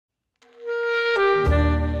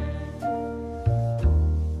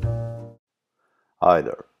Hi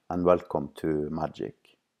there and welcome to Magic.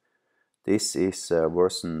 This is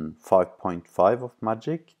version 5.5 of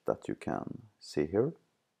Magic that you can see here,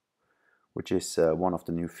 which is one of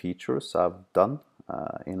the new features I've done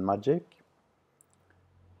in Magic.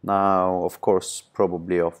 Now, of course,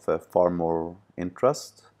 probably of far more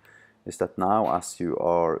interest is that now as you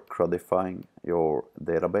are codifying your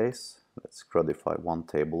database, let's codify one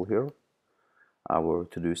table here. Our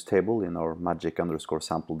to-dos table in our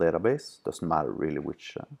magic_sample database. Doesn't matter really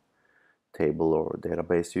which table or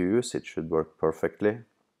database you use, it should work perfectly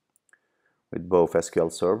with both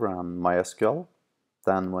SQL Server and MySQL.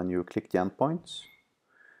 Then when you click the endpoints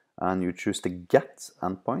and you choose the get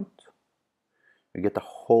endpoint, you get a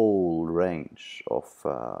whole range of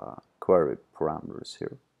query parameters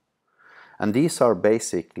here. And these are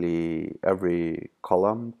basically every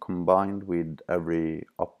column combined with every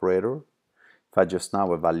operator. If I just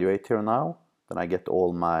now evaluate here now, then I get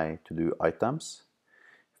all my to-do items.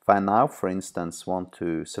 If I now, for instance, want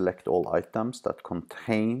to select all items that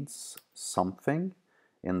contains something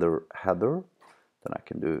in the header, then I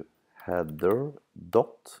can do header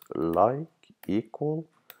dot like equal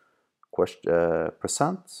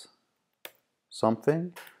percent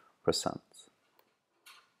something percent.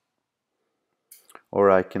 Or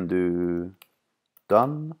I can do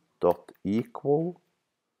done dot equal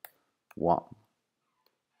 1.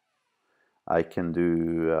 I can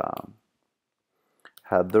do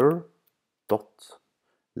header dot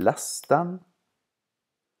less than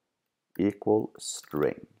equal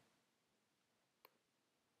string,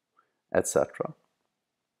 etc.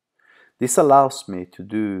 This allows me to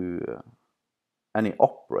do any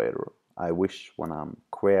operator I wish when I'm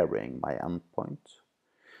querying my endpoint,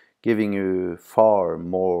 giving you far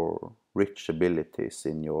more rich abilities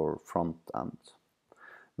in your front end.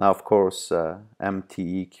 Now, of course,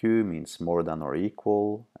 MTEQ means more than or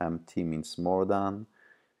equal, MT means more than,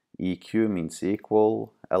 EQ means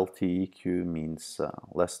equal, LTEQ means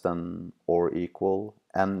less than or equal,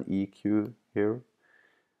 NEQ here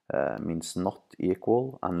means not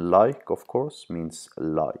equal, and like, of course, means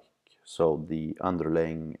like. So the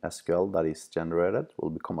underlying SQL that is generated will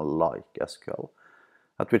become a like SQL,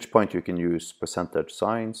 at which point you can use percentage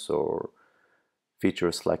signs or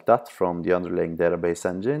features like that from the underlying database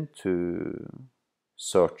engine to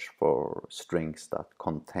search for strings that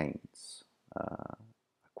contains a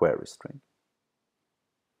query string.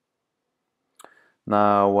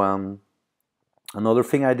 Now, another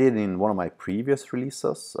thing I did in one of my previous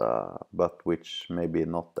releases, but which maybe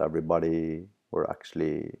not everybody were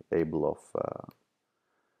actually able of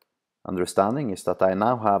understanding, is that I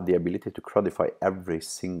now have the ability to codify every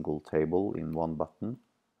single table in one button.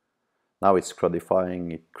 Now it's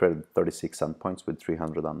codifying, it created 36 endpoints with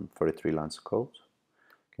 333 lines of code.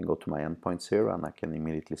 I can go to my endpoints here and I can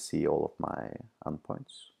immediately see all of my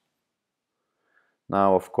endpoints.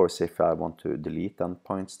 Now, of course, if I want to delete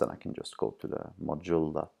endpoints, then I can just go to the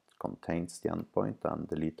module that contains the endpoint and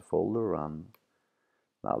delete the folder, and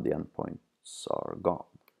now the endpoints are gone.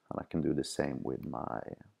 And I can do the same with my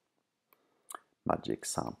magic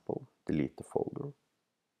sample, delete the folder.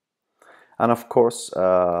 And of course,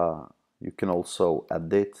 you can also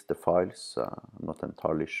edit the files. I'm not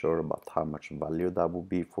entirely sure about how much value that would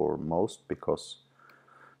be for most, because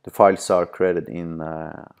the files are created in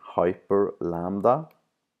Hyper Lambda,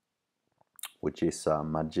 which is a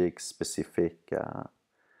Magic-specific,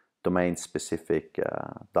 domain-specific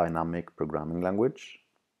dynamic programming language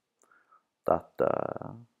that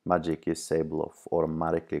Magic is able of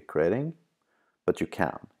automatically creating, but you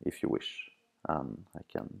can if you wish. I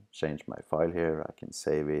can change my file here, I can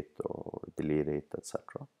save it or delete it,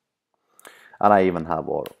 etc. And I even have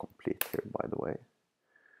autocomplete here, by the way.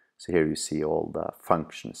 So here you see all the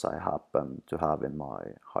functions I happen to have in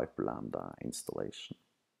my Hyperlambda installation.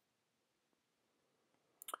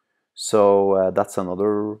 So that's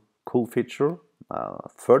another cool feature.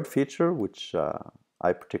 Third feature, which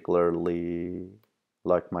I particularly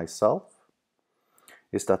like myself,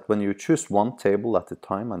 is that when you choose one table at a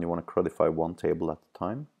time and you want to codify one table at a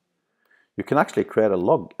time, you can actually create a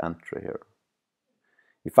log entry here.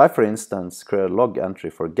 If I, for instance, create a log entry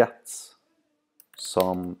for gets,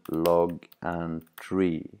 some log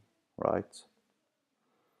entry, right?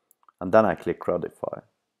 And then I click codify.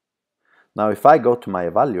 Now, if I go to my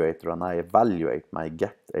evaluator and I evaluate my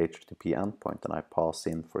get HTTP endpoint and I pass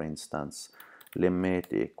in, for instance,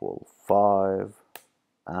 limit equal 5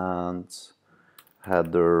 and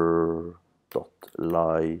header dot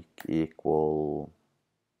like equal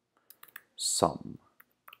sum.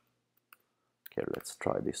 Okay, let's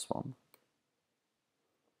try this one.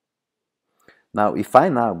 Now, if I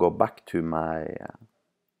now go back to my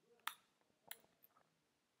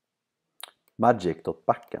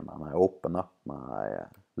magic.backend and I open up my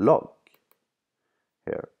log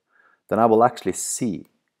here, then I will actually see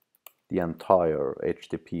the entire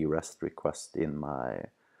HTTP REST request in my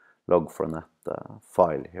log4net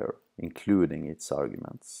file here, including its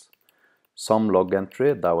arguments. Some log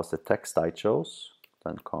entry, that was the text I chose,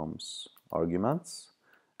 then comes arguments,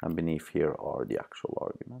 and beneath here are the actual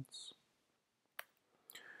arguments.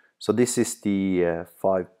 So this is the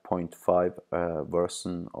 5.5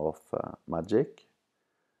 version of Magic.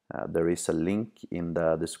 There is a link in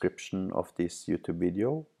the description of this YouTube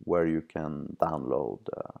video where you can download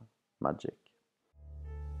Magic.